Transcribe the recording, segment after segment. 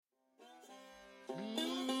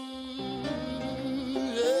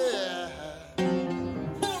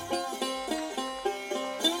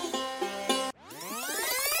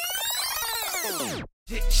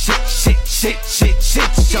shit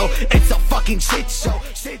show. It's a fucking shit show.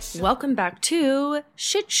 Welcome back to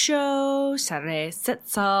Shit Show, Saturday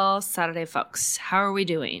SHITSHOW, Saturday folks. How are we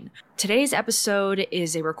doing? Today's episode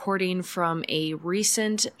is a recording from a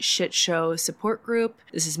recent Shit Show support group.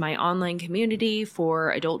 This is my online community for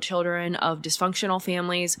adult children of dysfunctional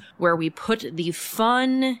families where we put the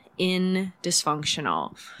fun in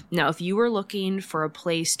dysfunctional. Now, if you are looking for a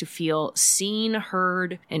place to feel seen,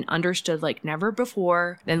 heard, and understood like never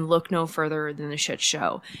before, then look no further than the Shit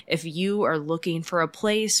Show. If you are looking for a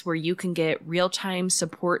place where you can get real-time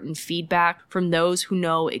support and feedback from those who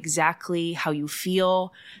know exactly how you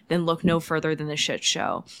feel, then look no further than the Shit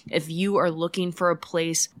Show. If you are looking for a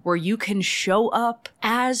place where you can show up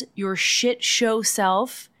as your shit show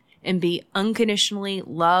self and be unconditionally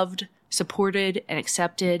loved, supported, and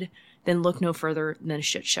accepted, then look no further than a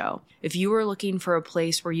Shit Show. If you are looking for a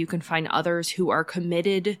place where you can find others who are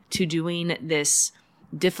committed to doing this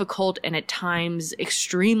difficult and at times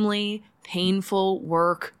extremely painful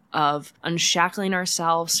work of unshackling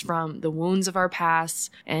ourselves from the wounds of our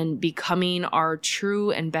past and becoming our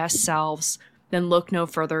true and best selves, then look no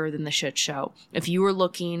further than the Shit Show. If you are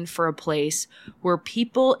looking for a place where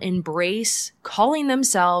people embrace calling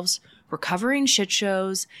themselves recovering shit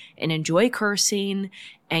shows and enjoy cursing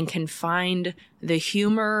and can find the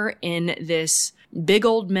humor in this big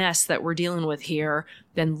old mess that we're dealing with here,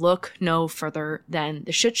 then look no further than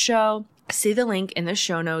the Shit Show. See the link in the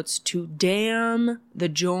show notes to Damn the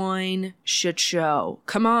Join Shit Show.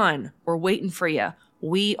 Come on, we're waiting for you.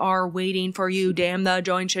 We are waiting for you, Damn the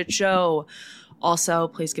Join Shit Show. Also,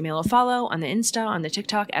 please give me a little follow on the Insta, on the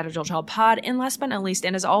TikTok, at Adult Child Pod. And last but not least,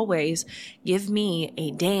 and as always, give me a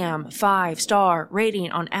damn 5-star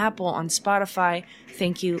rating on Apple, on Spotify.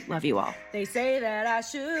 Thank you. Love you all. They say that I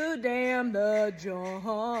should damn the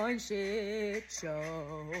Join Shit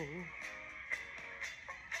Show.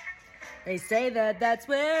 They say that that's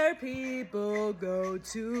where people go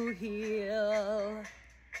to heal.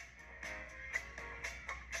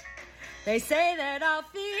 They say that I'll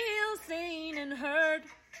feel seen and heard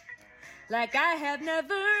like I have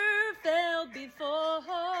never felt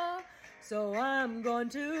before. So I'm going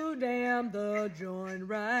to damn the joint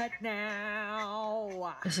right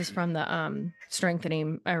now. This is from the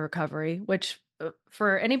Strengthening My Recovery, which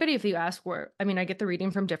for anybody, if you ask where, I mean, I get the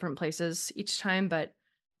reading from different places each time, but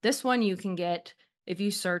this one you can get if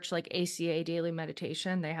you search like ACA Daily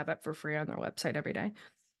Meditation. They have it for free on their website every day.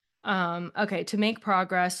 Okay, to make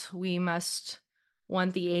progress, we must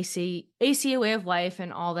want the ACA way of life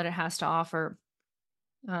and all that it has to offer.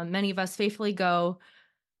 Many of us faithfully go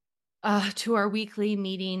to our weekly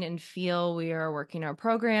meeting and feel we are working our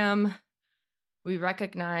program. We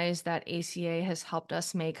recognize that ACA has helped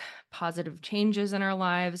us make positive changes in our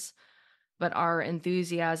lives, but our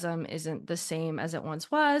enthusiasm isn't the same as it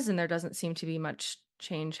once was, and there doesn't seem to be much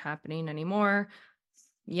change happening anymore.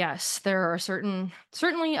 Yes, there are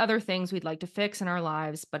certainly other things we'd like to fix in our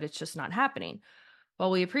lives, but it's just not happening.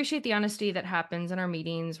 While we appreciate the honesty that happens in our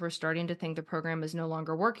meetings, we're starting to think the program is no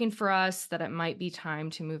longer working for us, that it might be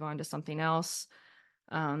time to move on to something else.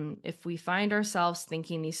 If we find ourselves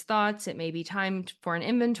thinking these thoughts, it may be time for an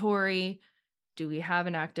inventory. Do we have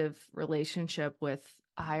an active relationship with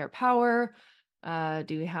a higher power?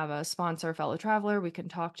 Do we have a sponsor, fellow traveler we can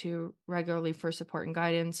talk to regularly for support and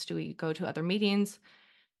guidance? Do we go to other meetings?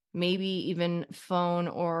 Maybe even phone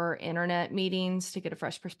or internet meetings to get a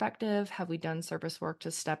fresh perspective? Have we done service work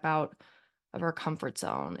to step out of our comfort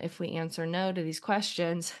zone? If we answer no to these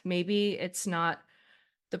questions, maybe it's not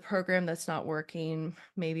the program that's not working.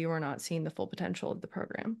 Maybe we're not seeing the full potential of the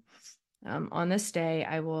program. On this day,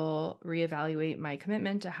 I will reevaluate my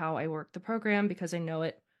commitment to how I work the program because I know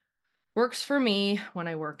it works for me when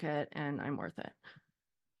I work it and I'm worth it.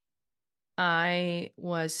 I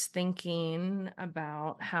was thinking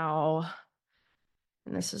about how,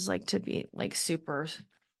 and this is like to be like super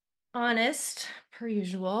honest per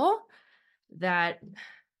usual, that,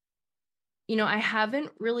 you know, I haven't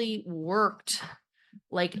really worked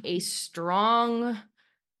like a strong,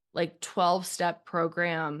 like 12-step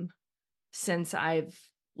program since I've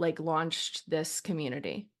like launched this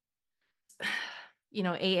community. You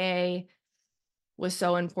know, AA was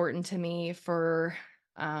so important to me for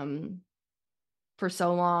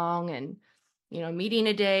so long, and, you know, meeting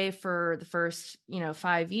a day for the first,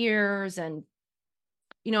 5 years. And,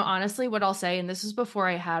 honestly, what I'll say, and this is before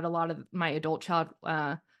I had a lot of my adult child,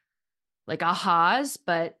 like ahas,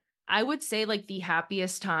 but I would say like the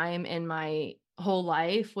happiest time in my whole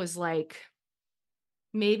life was like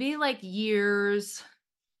maybe like years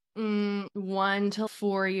 1 to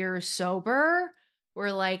 4 years sober,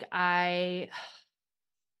 where like I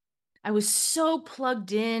was so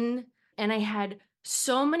plugged in And I had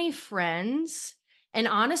so many friends. And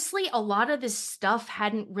honestly, a lot of this stuff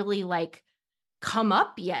hadn't really like come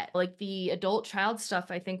up yet. Like the adult child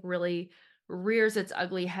stuff, I think really rears its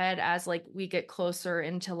ugly head as like we get closer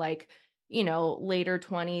into like, you know, later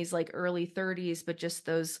 20s, like early 30s, but just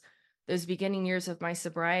those beginning years of my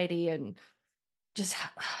sobriety and just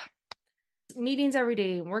meetings every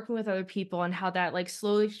day and working with other people and how that like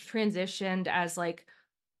slowly transitioned as like,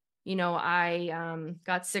 you know, I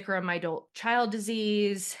got sicker of my adult child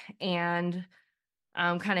disease and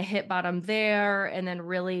kind of hit bottom there, and then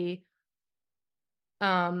really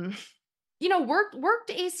um you know, worked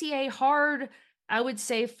ACA hard, I would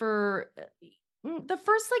say, for the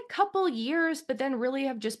first like couple years, but then really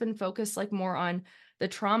have just been focused like more on the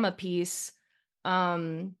trauma piece.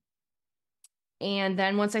 Um and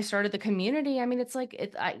then once I started the community, I mean, it's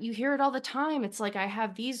like you hear it all the time. It's like I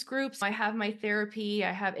have these groups, I have my therapy,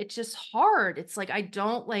 I have it's just hard. It's like I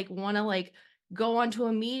don't like want to like go onto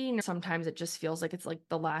a meeting. Sometimes it just feels like it's like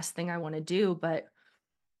the last thing I want to do, but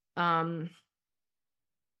um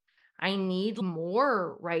I need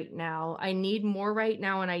more right now. I need more right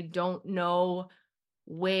now, and I don't know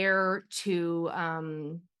where to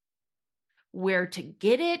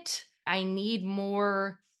get it. I need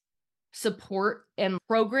more support and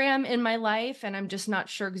program in my life, and I'm just not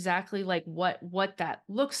sure exactly like what that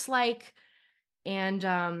looks like, and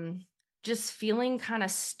just feeling kind of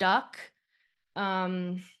stuck.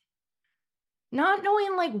 Um Not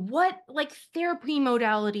knowing like what like therapy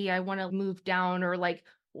modality I want to move down, or like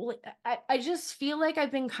I just feel like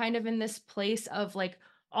I've been kind of in this place of like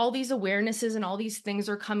all these awarenesses and all these things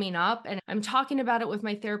are coming up, and I'm talking about it with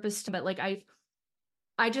my therapist, but like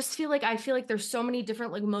I just feel like there's so many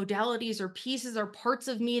different like modalities or pieces or parts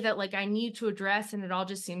of me that like I need to address, and it all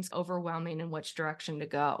just seems overwhelming in which direction to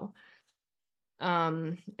go.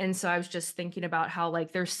 And so I was just thinking about how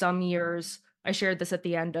like there's some years, I shared this at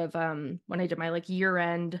the end of when I did my like year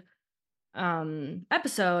end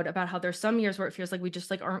episode, about how there's some years where it feels like we just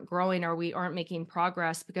like aren't growing or we aren't making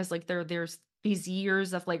progress, because like there's these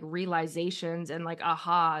years of like realizations and like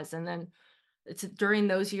ahas, and then it's during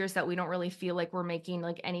those years that we don't really feel like we're making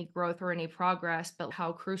like any growth or any progress, but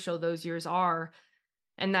how crucial those years are.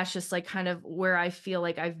 And that's just like kind of where I feel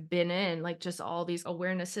like I've been in like just all these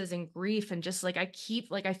awarenesses and grief, and just like I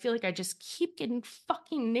feel like I just keep getting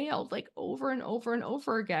fucking nailed like over and over and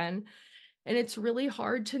over again. And it's really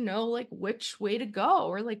hard to know like which way to go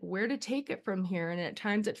or like where to take it from here, and at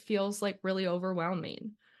times it feels like really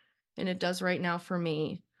overwhelming, and it does right now for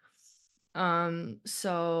me.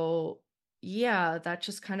 So yeah, that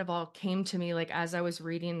just kind of all came to me like as I was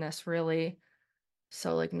reading this, really.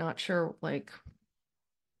 So like not sure like,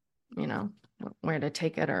 you know, where to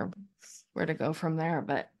take it or where to go from there,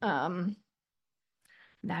 but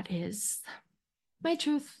that is my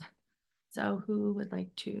truth. So who would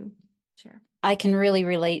like to share? I can really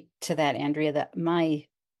relate to that, Andrea, that my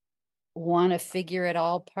want to figure it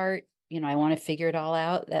all part, I want to figure it all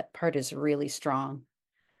out. That part is really strong.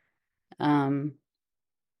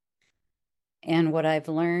 And what I've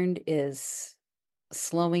learned is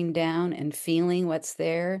slowing down and feeling what's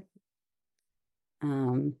there.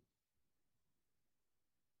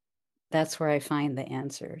 That's where I find the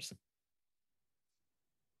answers.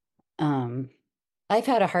 I've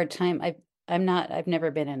had a hard time. I've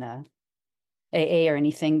never been in a AA or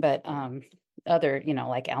anything, but other,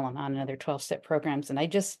 like Al-Anon and other 12-step programs. And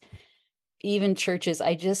even churches,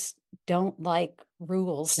 I just don't like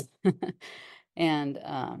rules and,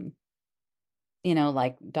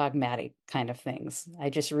 like dogmatic kind of things. I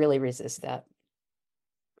just really resist that.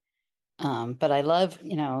 But I love,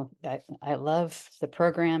 I love the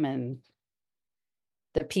program and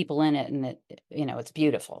the people in it, and it's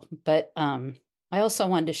beautiful. But I also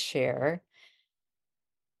wanted to share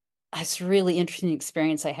this really interesting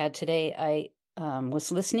experience I had today. I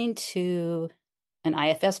was listening to an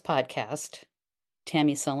IFS podcast,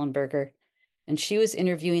 Tammy Sullenberger, and she was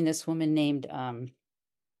interviewing this woman named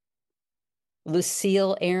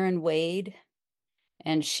Lucille Aaron Wade.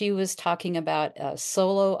 And she was talking about a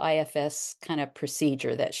solo IFS kind of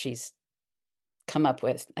procedure that she's come up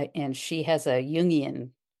with. And she has a Jungian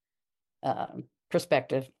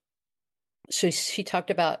perspective. So she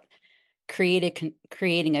talked about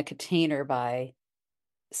creating a container by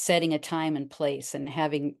setting a time and place and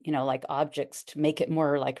having, like objects to make it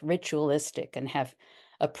more like ritualistic, and have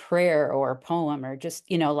a prayer or a poem, or just,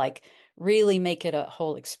 like really make it a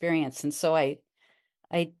whole experience. And so I've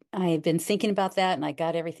been thinking about that, and I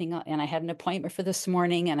got everything, and I had an appointment for this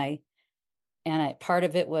morning, and I part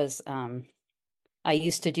of it was I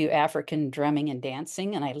used to do African drumming and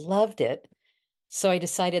dancing, and I loved it. So I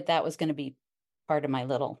decided that was going to be part of my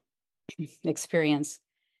little experience,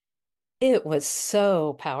 it was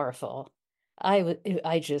so powerful. I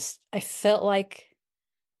felt like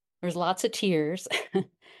there's lots of tears.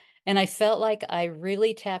 And I felt like I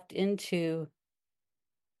really tapped into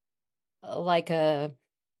like a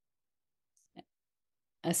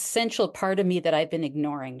essential part of me that I've been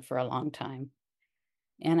ignoring for a long time.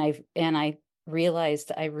 And I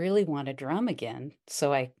realized I really want to drum again.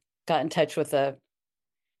 So I got in touch with a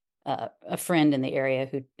friend in the area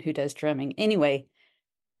who does drumming. Anyway,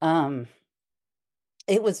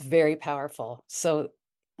 it was very powerful. So,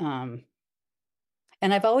 and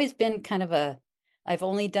I've always been I've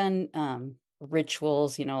only done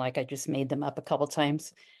rituals, like I just made them up a couple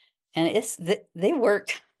times, and they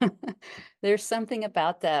work. There's something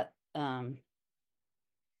about that,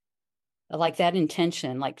 like that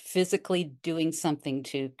intention, like physically doing something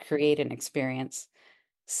to create an experience.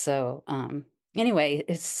 So, anyway,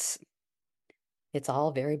 it's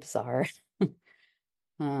all very bizarre.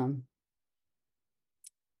 um,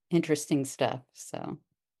 Interesting stuff. So,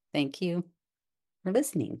 thank you for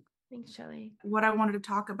listening. Thanks, Shelley. What I wanted to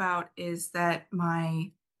talk about is that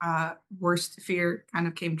my worst fear kind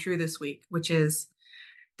of came true this week, which is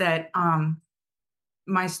that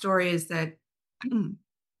my story is that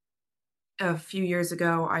a few years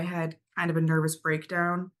ago, I had kind of a nervous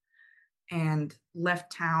breakdown and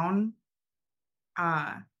left town,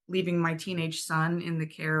 leaving my teenage son in the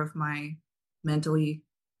care of my mentally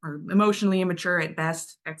or emotionally immature at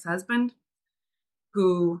best ex-husband,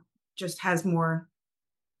 who just has more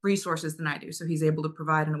resources than I do. So he's able to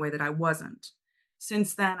provide in a way that I wasn't.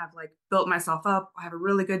 Since then, I've built myself up. I have a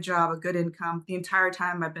really good job, a good income. The entire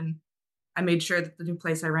time I made sure that the new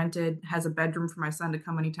place I rented has a bedroom for my son to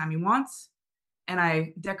come anytime he wants. And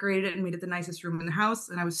I decorated it and made it the nicest room in the house.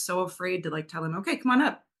 And I was so afraid to tell him, okay, come on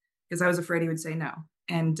up, because I was afraid he would say no.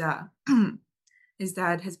 And his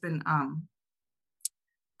dad has been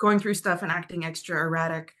going through stuff and acting extra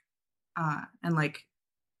erratic. And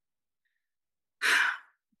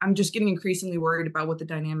I'm just getting increasingly worried about what the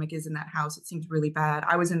dynamic is in that house. It seems really bad.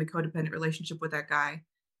 I was in a codependent relationship with that guy,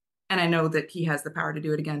 and I know that he has the power to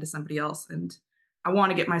do it again to somebody else. And I want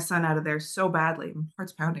to get my son out of there so badly. My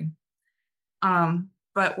heart's pounding.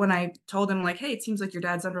 But when I told him hey, it seems like your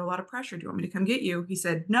dad's under a lot of pressure. Do you want me to come get you? He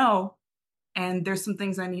said, no. And there's some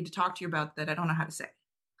things I need to talk to you about that I don't know how to say.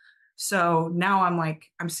 So now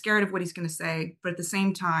I'm scared of what he's going to say. But at the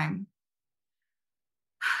same time,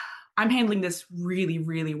 I'm handling this really,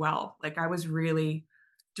 really well. I was really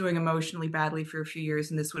doing emotionally badly for a few years,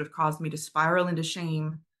 and this would have caused me to spiral into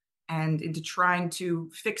shame and into trying to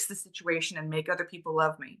fix the situation and make other people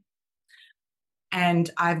love me. And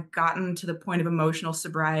I've gotten to the point of emotional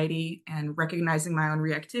sobriety and recognizing my own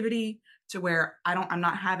reactivity to where I'm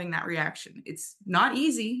not having that reaction. It's not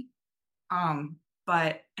easy, and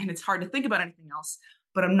it's hard to think about anything else,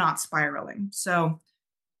 but I'm not spiraling. So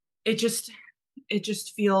it just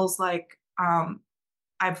feels like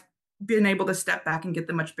I've been able to step back and get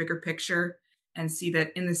the much bigger picture and see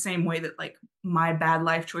that in the same way that my bad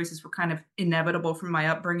life choices were kind of inevitable from my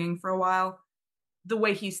upbringing for a while, the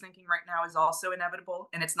way he's thinking right now is also inevitable,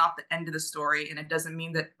 and it's not the end of the story, and it doesn't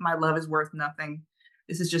mean that my love is worth nothing.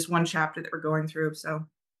 This is just one chapter that we're going through. So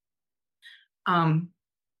I'm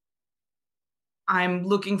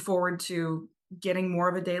looking forward to getting more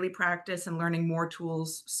of a daily practice and learning more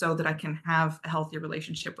tools so that I can have a healthy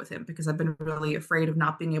relationship with him, because I've been really afraid of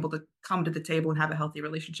not being able to come to the table and have a healthy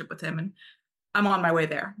relationship with him. And I'm on my way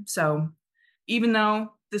there. So even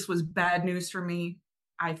though this was bad news for me,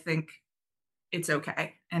 I think it's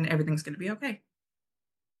okay, and everything's going to be okay.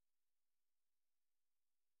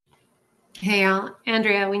 Hey,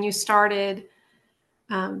 Andrea, when you started,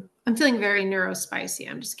 I'm feeling very neurospicy.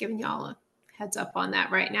 I'm just giving y'all a heads up on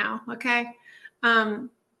that right now. Okay.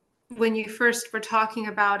 When you first were talking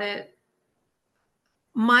about it,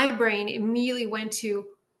 my brain immediately went to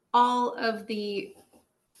all of the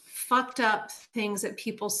fucked up things that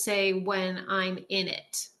people say when I'm in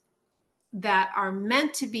it that are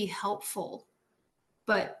meant to be helpful,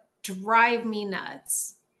 but drive me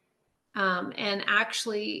nuts. And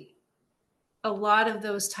actually, a lot of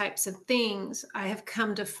those types of things I have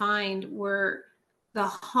come to find were the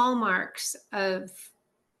hallmarks of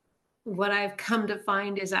what I've come to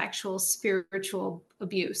find is actual spiritual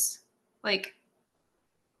abuse,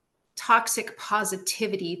 toxic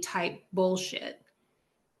positivity type bullshit,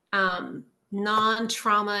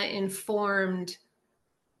 non-trauma informed,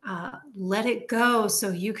 let it go so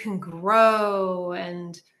you can grow,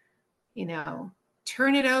 and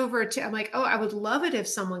turn it over to, I'm like, oh, I would love it if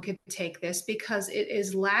someone could take this because it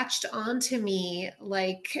is latched onto me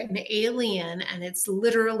like an alien and it's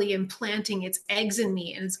literally implanting its eggs in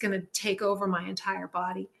me and it's going to take over my entire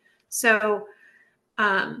body. So,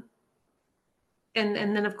 and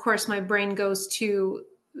then of course my brain goes to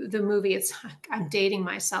the movie. I'm dating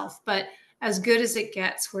myself, but As Good as It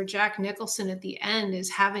Gets, where Jack Nicholson at the end is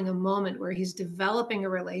having a moment where he's developing a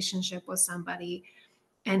relationship with somebody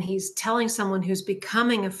and he's telling someone who's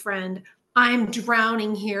becoming a friend, I'm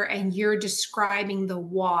drowning here and you're describing the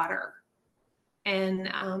water. And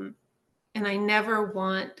I never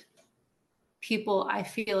want people I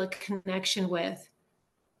feel a connection with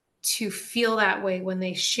to feel that way when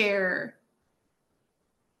they share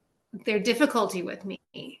their difficulty with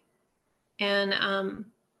me. And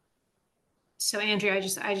so Andrea,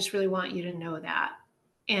 I just really want you to know that.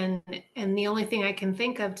 And the only thing I can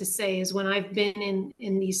think of to say is when I've been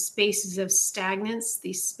in these spaces of stagnance,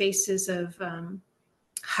 these spaces of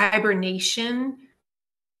hibernation,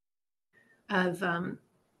 of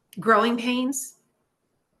growing pains,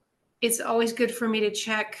 it's always good for me to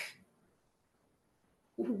check,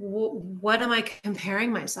 what am I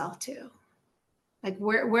comparing myself to? Like,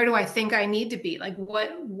 where do I think I need to be? Like,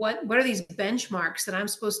 what are these benchmarks that I'm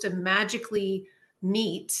supposed to magically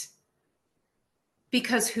meet?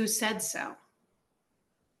 Because who said so?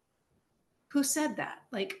 Who said that?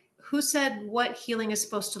 Like, who said what healing is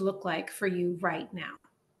supposed to look like for you right now?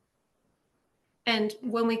 And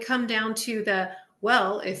when we come down to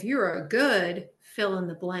well, if you're a good fill in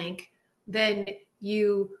the blank, then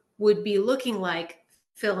you would be looking like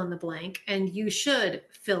fill in the blank and you should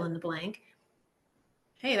fill in the blank.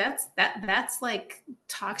 Hey, that's like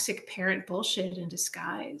toxic parent bullshit in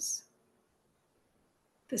disguise.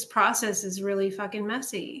 This process is really fucking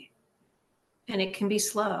messy and it can be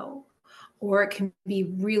slow or it can be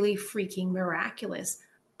really freaking miraculous.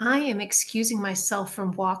 I am excusing myself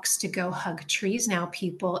from walks to go hug trees now,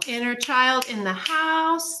 people. Inner child in the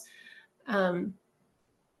house. And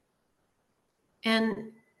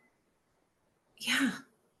yeah,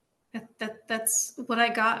 that's what I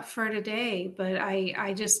got for today. But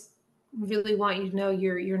I just really want you to know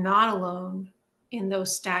you're not alone in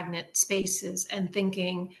those stagnant spaces and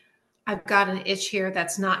thinking, I've got an itch here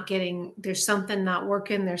that's not getting, there's something not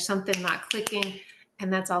working, there's something not clicking.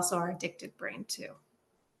 And that's also our addicted brain too.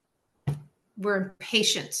 We're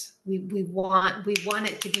impatient. We want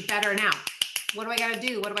it to be better now. What do I got to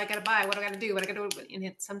do? What do I got to buy? What do I got to do? What do I got to do?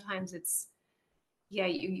 And sometimes it's,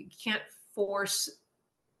 you can't force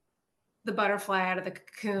the butterfly out of the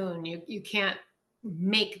cocoon. You can't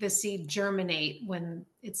make the seed germinate when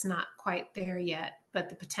it's not quite there yet, but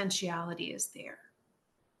the potentiality is there.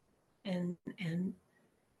 And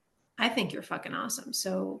I think you're fucking awesome.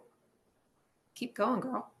 So keep going,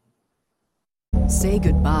 girl. Say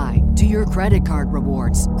goodbye to your credit card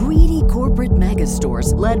rewards. Greedy corporate mega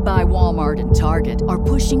stores, led by Walmart and Target, are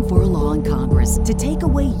pushing for a law in Congress to take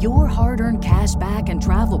away your hard-earned cash back and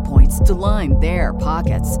travel points to line their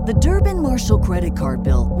pockets. The Durbin-Marshall credit card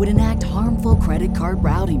bill would enact harmful credit card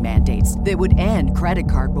routing mandates that would end credit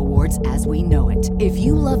card rewards as we know it. If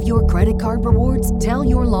you love your credit card rewards, tell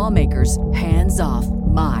your lawmakers, hands off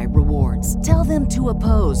my rewards. Tell them to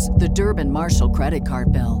oppose the Durbin-Marshall credit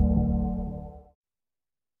card bill.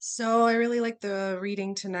 So I really like the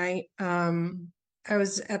reading tonight. I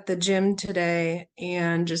was at the gym today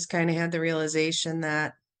and just kind of had the realization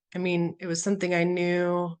that, I mean, it was something I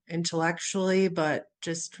knew intellectually, but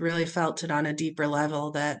just really felt it on a deeper level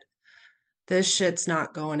that this shit's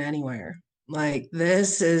not going anywhere. Like,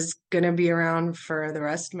 this is going to be around for the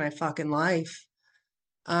rest of my fucking life.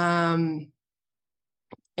 And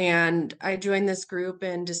I joined this group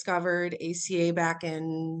and discovered ACA back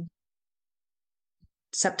in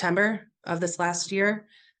September of this last year.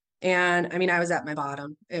 And I mean, I was at my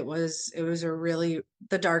bottom. It was a really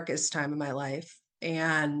the darkest time of my life,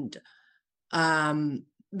 and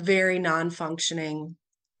very non-functioning,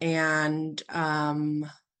 and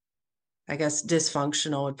I guess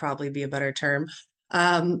dysfunctional would probably be a better term.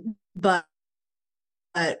 But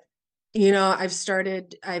you know,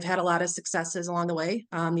 I've had a lot of successes along the way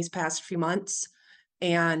these past few months,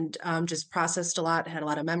 and just processed a lot, had a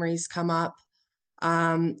lot of memories come up.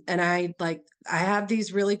 And I have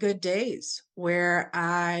these really good days where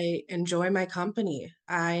I enjoy my company.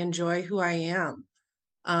 I enjoy who I am.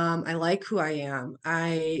 I like who I am.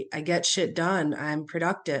 I get shit done. I'm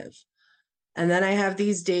productive. And then I have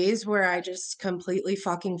these days where I just completely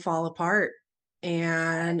fucking fall apart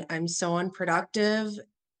and I'm so unproductive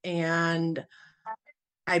and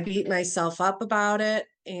I beat myself up about it.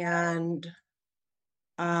 And,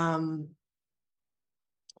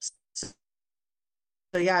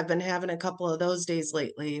 yeah, I've been having a couple of those days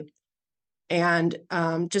lately, and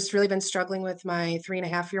just really been struggling with my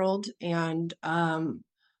 3.5-year-old, and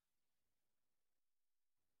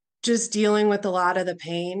just dealing with a lot of the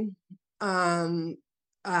pain um,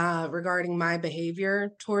 regarding my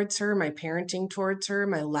behavior towards her, my parenting towards her,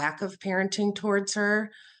 my lack of parenting towards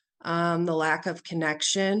her, the lack of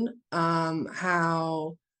connection,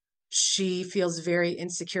 how she feels very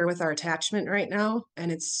insecure with our attachment right now,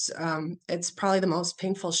 and it's probably the most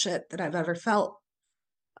painful shit that I've ever felt.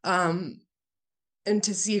 Um, and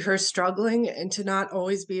to see her struggling and to not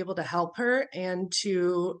always be able to help her and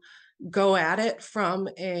to go at it from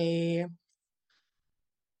a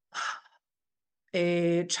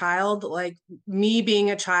child, like me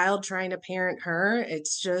being a child trying to parent her,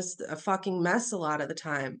 it's just a fucking mess a lot of the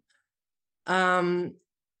time. Um,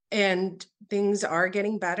 and things are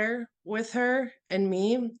getting better with her and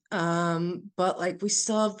me. But like we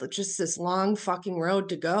still have just this long fucking road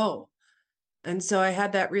to go. And so I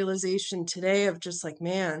had that realization today of just like,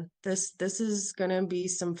 man, this is gonna be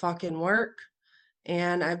some fucking work.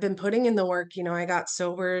 And I've been putting in the work. I got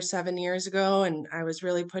sober 7 years ago, and I was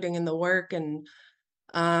really putting in the work. And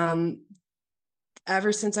um,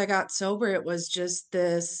 ever since I got sober, it was just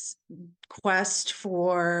this quest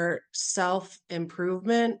for self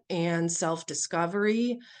improvement and self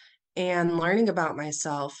discovery and learning about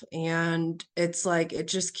myself. And it's like it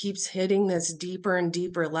just keeps hitting this deeper and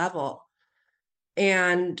deeper level.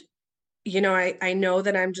 And I know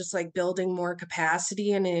that I'm just like building more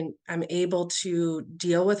capacity, and I'm able to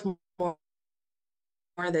deal with more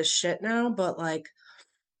of this shit now. But like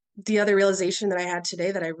the other realization that I had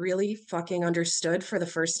today that I really fucking understood for the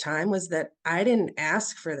first time was that I didn't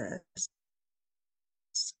ask for this.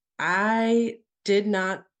 I did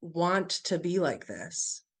not want to be like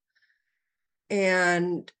this.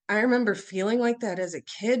 And I remember feeling like that as a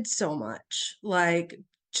kid so much, like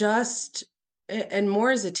just, and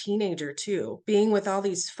more as a teenager too, being with all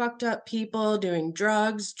these fucked up people, doing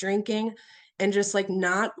drugs, drinking, and just like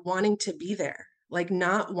not wanting to be there, like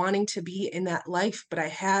not wanting to be in that life. But I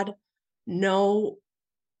had no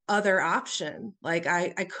other option. Like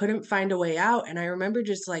I couldn't find a way out. And I remember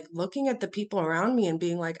just like looking at the people around me and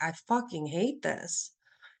being like, I fucking hate this.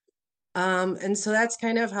 And so that's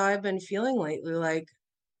kind of how I've been feeling lately. Like,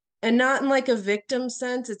 and not in like a victim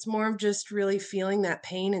sense, it's more of just really feeling that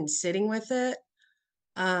pain and sitting with it.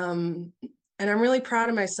 Um, and I'm really proud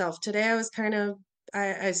of myself. Today I was kind of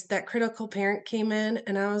I that critical parent came in,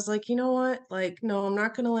 and I was like, you know what? Like, no, I'm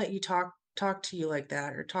not gonna let you talk to you like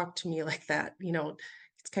that or talk to me like that.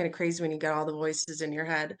 It's kind of crazy when you got all the voices in your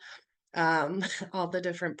head, all the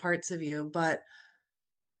different parts of you. But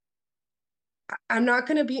I'm not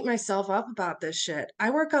going to beat myself up about this shit.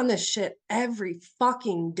 I work on this shit every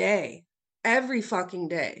fucking day. Every fucking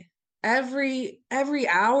day. Every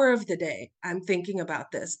hour of the day I'm thinking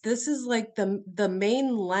about this. This is like the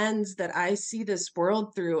main lens that I see this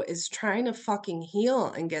world through is trying to fucking heal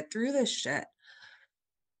and get through this shit.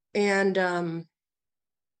 And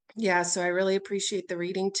yeah, so I really appreciate the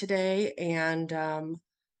reading today, and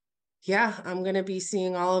yeah, I'm going to be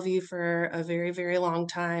seeing all of you for a very, very long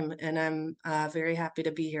time, and I'm very happy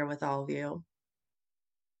to be here with all of you.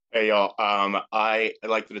 Hey y'all, I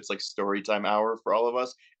like that it's like story time hour for all of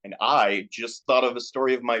us, and I just thought of a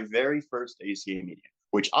story of my very first ACA meeting,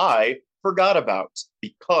 which I forgot about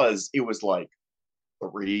because it was like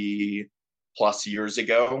 3+ years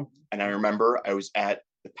ago, and I remember I was at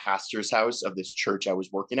the pastor's house of this church I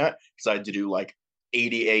was working at because I had to do like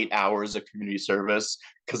 88 hours of community service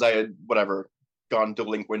because I had whatever gone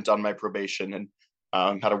delinquent on my probation and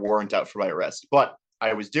had a warrant out for my arrest, but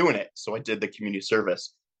I was doing it, so I did the community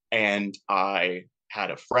service. And I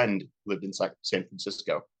had a friend who lived in San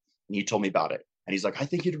Francisco, and he told me about it. And he's like, I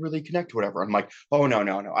think you'd really connect, whatever. I'm like, oh no,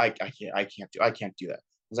 I can't do that.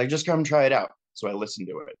 I was like, just come try it out. So I listened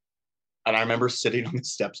to it. And I remember sitting on the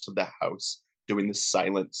steps of the house doing the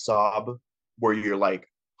silent sob where you're like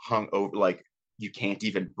hung over, like you can't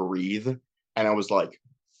even breathe. And I was like,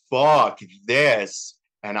 fuck this.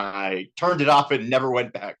 And I turned it off and never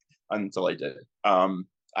went back until I did it.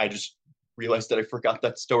 I just realized that I forgot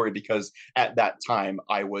that story because at that time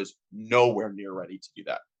I was nowhere near ready to do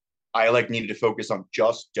that. I like needed to focus on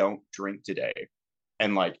just don't drink today.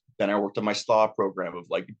 And like then I worked on my SLAW program of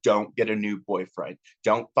like don't get a new boyfriend,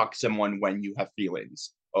 don't fuck someone when you have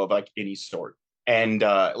feelings of like any sort. And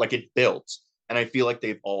like it built. And I feel like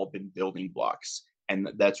they've all been building blocks. And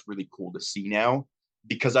that's really cool to see now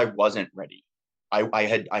because I wasn't ready. I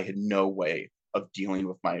had no way of dealing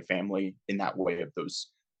with my family in that way of those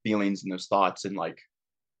feelings and those thoughts. And like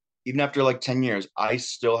even after like 10 years I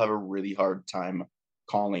still have a really hard time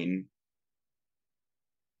calling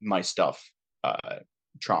my stuff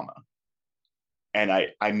trauma. And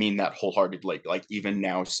I mean that wholeheartedly. Like even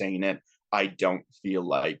now saying it, I don't feel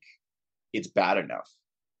like it's bad enough.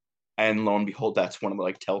 And lo and behold, that's one of the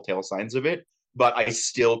like telltale signs of it. But I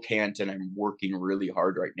still can't, and I'm working really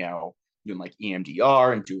hard right now, doing like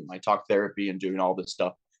EMDR and doing my talk therapy and doing all this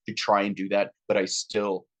stuff to try and do that. But I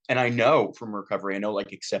still, and I know from recovery, I know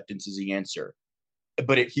like acceptance is the answer.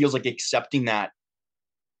 But it feels like accepting that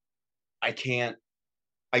I can't,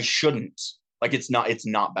 I shouldn't. Like it's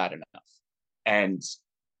not bad enough. And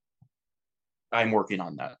I'm working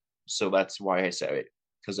on that. So that's why I say it,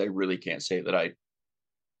 because I really can't say that I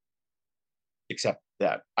accept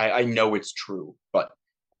that. I know it's true, but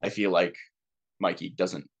I feel like Mikey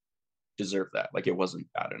doesn't deserve that. Like it wasn't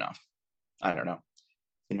bad enough. I don't know.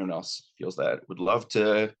 If anyone else feels that, would love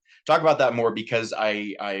to talk about that more, because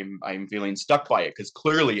I'm feeling stuck by it, because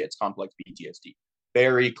clearly it's complex PTSD,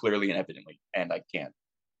 very clearly and evidently, and I can't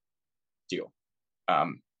deal.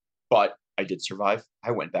 But I did survive.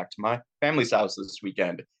 I went back to my family's house this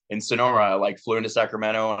weekend in Sonora. I like flew into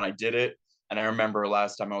Sacramento and I did it. And I remember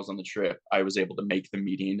last time I was on the trip, I was able to make the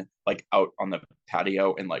meeting like out on the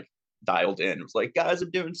patio and like dialed in. It was like, guys, I'm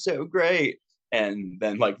doing so great. And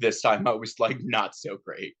then like this time I was like not so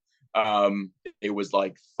great. It was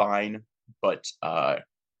like fine, but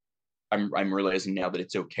I'm realizing now that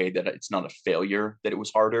it's okay, that it's not a failure, that it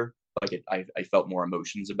was harder. Like I felt more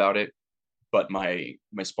emotions about it. But my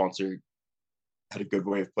sponsor had a good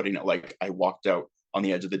way of putting it. Like I walked out on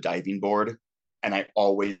the edge of the diving board, and I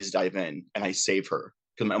always dive in and I save her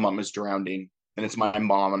because my mom is drowning, and it's my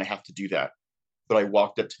mom and I have to do that. But I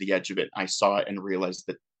walked up to the edge of it. I saw it and realized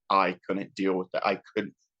that I couldn't deal with that. I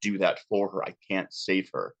couldn't do that for her. I can't save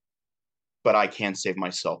her, but I can save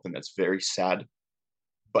myself. And that's very sad,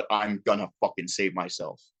 but I'm gonna fucking save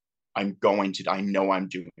myself. I'm going to, I know I'm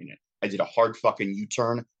doing it. I did a hard fucking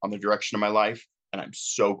U-turn on the direction of my life, and I'm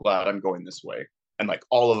so glad I'm going this way. And like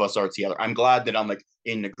all of us are together. I'm glad that I'm like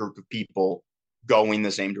in a group of people going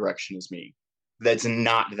the same direction as me. That's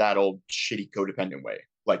not that old shitty codependent way.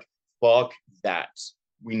 Like fuck that.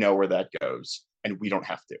 We know where that goes, and we don't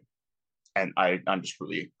have to. And I'm just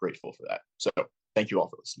really grateful for that. So thank you all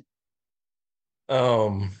for listening.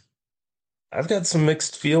 I've got some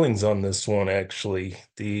mixed feelings on this one, actually.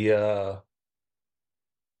 The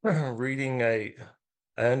reading, I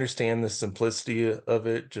understand the simplicity of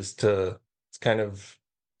it, just to it's kind of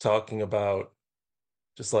talking about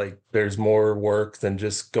just like there's more work than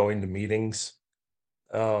just going to meetings.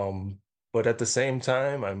 But at the same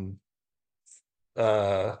time, I'm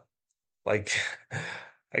uh like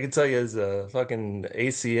I can tell you as a fucking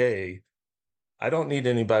ACA, I don't need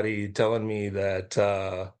anybody telling me that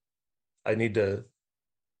I need to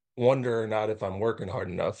wonder or not if I'm working hard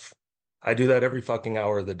enough. I do that every fucking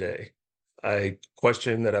hour of the day. I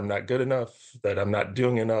question that I'm not good enough, that I'm not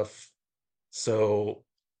doing enough. So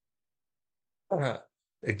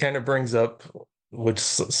it kind of brings up which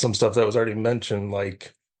some stuff that was already mentioned,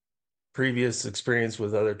 like previous experience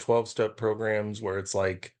with other 12-step programs where it's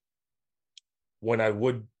like when I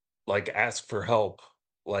would like ask for help,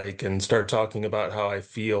 like and start talking about how I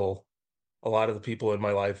feel, a lot of the people in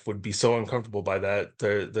my life would be so uncomfortable by that.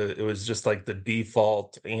 It was just like the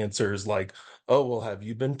default answers like, oh, well, have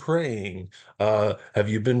you been praying? Have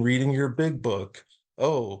you been reading your big book?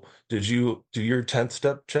 Oh, did you do your 10th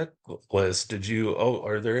step checklist?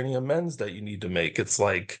 Are there any amends that you need to make? It's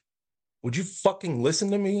like, would you fucking listen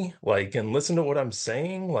to me? Like, and listen to what I'm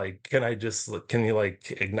saying? Like, can you like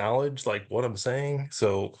acknowledge like what I'm saying?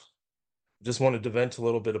 So just wanted to vent a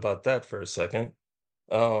little bit about that for a second.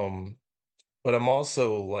 Um, but I'm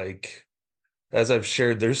also like, as I've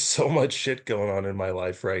shared, there's so much shit going on in my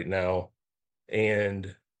life right now,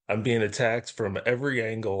 and I'm being attacked from every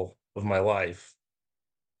angle of my life.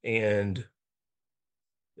 And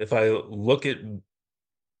if I look at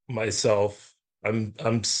myself,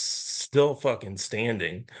 I'm still fucking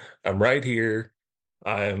standing. I'm right here.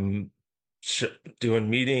 I'm doing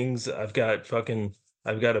meetings. I've got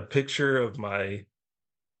a picture of my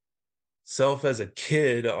self as a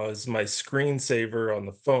kid as my screensaver on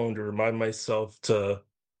the phone to remind myself to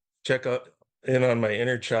check in on my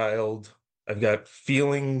inner child. I've got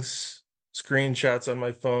feelings screenshots on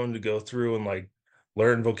my phone to go through and like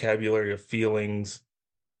learn vocabulary of feelings.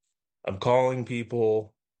 I'm calling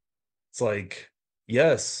people. It's like,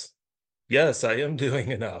 yes, yes, I am doing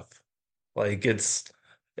enough. Like it's,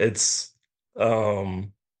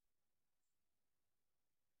 um,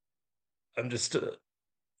 I'm just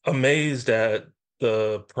amazed at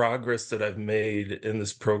the progress that I've made in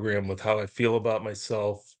this program with how I feel about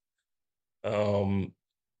myself. Um,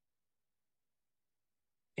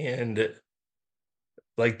 and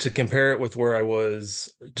like to compare it with where I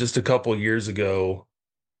was just a couple years ago,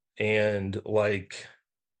 and like,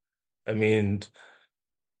 I mean,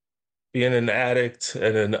 being an addict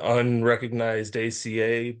and an unrecognized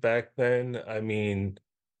ACA back then, I mean,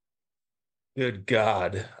 good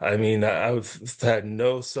God. I mean, I've had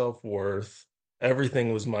no self-worth.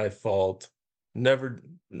 Everything was my fault. Never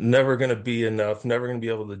gonna be enough, never gonna be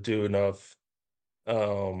able to do enough.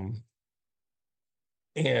 Um,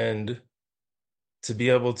 and to be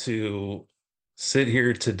able to sit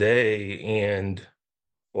here today and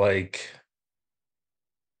like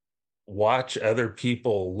watch other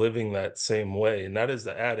people living that same way, not as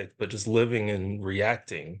the addict, but just living and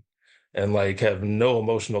reacting and like have no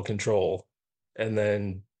emotional control, and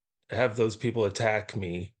then have those people attack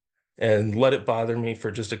me and let it bother me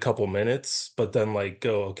for just a couple minutes, but then like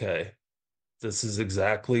go, okay, this is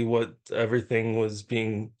exactly what everything was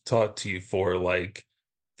being taught to you for. Like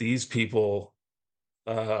these people,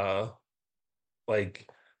 uh, like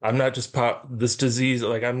I'm not just this disease,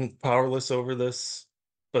 like I'm powerless over this,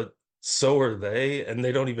 but so are they, and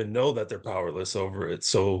they don't even know that they're powerless over it.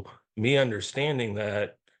 So me understanding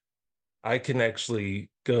that, I can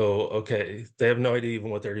actually go, okay, they have no idea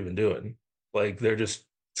even what they're even doing. Like they're just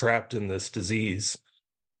trapped in this disease.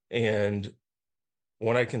 And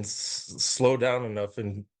when I can slow down enough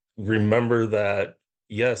and remember that,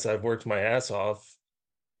 yes, I've worked my ass off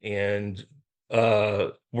and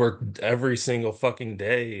worked every single fucking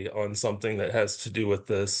day on something that has to do with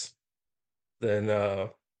this, then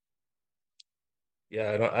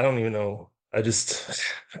yeah, I don't even know. I just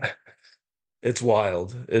it's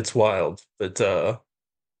wild. It's wild. But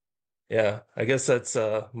yeah, I guess that's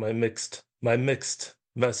my mixed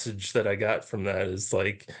message that I got from that is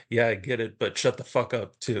like, yeah, I get it, but shut the fuck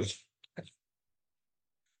up too.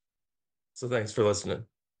 So thanks for listening.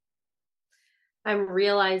 I'm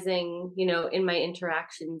realizing, in my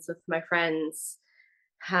interactions with my friends,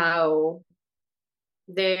 how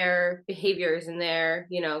their behaviors and their,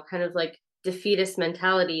 kind of like defeatist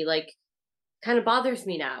mentality, like kind of bothers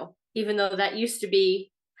me now, even though that used to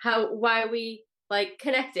be why we like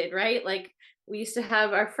connected, right? Like we used to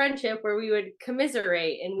have our friendship where we would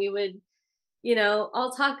commiserate and we would,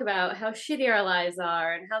 all talk about how shitty our lives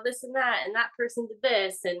are and how this and that person did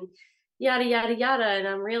this and yada, yada, yada. And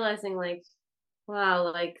I'm realizing like,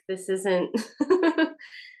 wow, like this isn't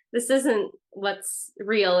this isn't what's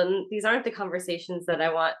real, and these aren't the conversations that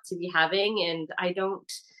I want to be having, and I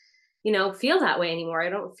don't feel that way anymore. I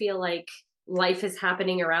don't feel like life is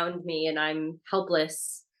happening around me and I'm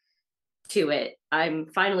helpless to it. I'm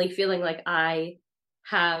finally feeling like I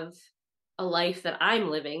have a life that I'm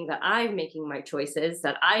living, that I'm making my choices,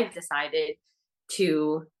 that I've decided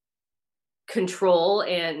to control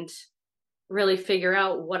and really figure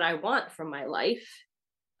out what I want from my life.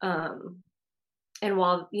 And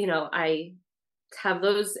while, I have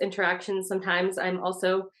those interactions, sometimes I'm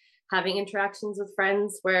also having interactions with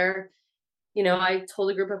friends where, I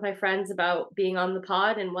told a group of my friends about being on the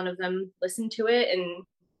pod and one of them listened to it and,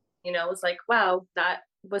 was like, wow, that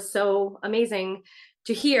was so amazing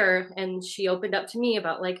to hear. And she opened up to me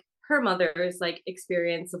about like her mother's like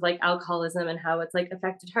experience of like alcoholism and how it's like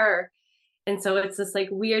affected her. And so it's this like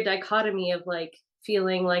weird dichotomy of like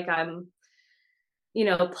feeling like I'm,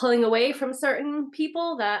 pulling away from certain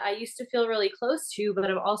people that I used to feel really close to, but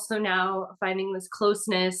I'm also now finding this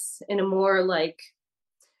closeness in a more like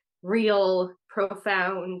real,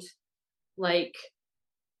 profound, like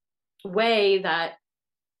way that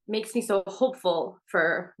makes me so hopeful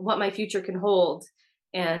for what my future can hold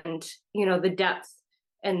and, the depth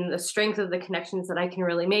and the strength of the connections that I can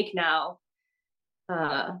really make now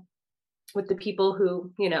with the people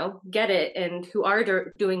who, get it and who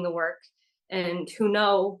are doing the work and who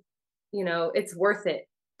know, it's worth it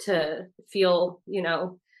to feel,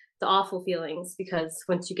 the awful feelings, because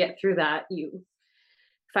once you get through that, you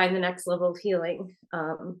find the next level of healing.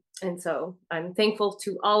 And so I'm thankful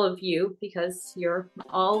to all of you because you're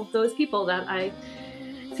all those people that I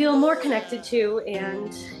feel more connected to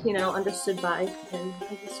and, understood by. And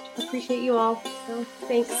I just appreciate you all. So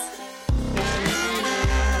thanks.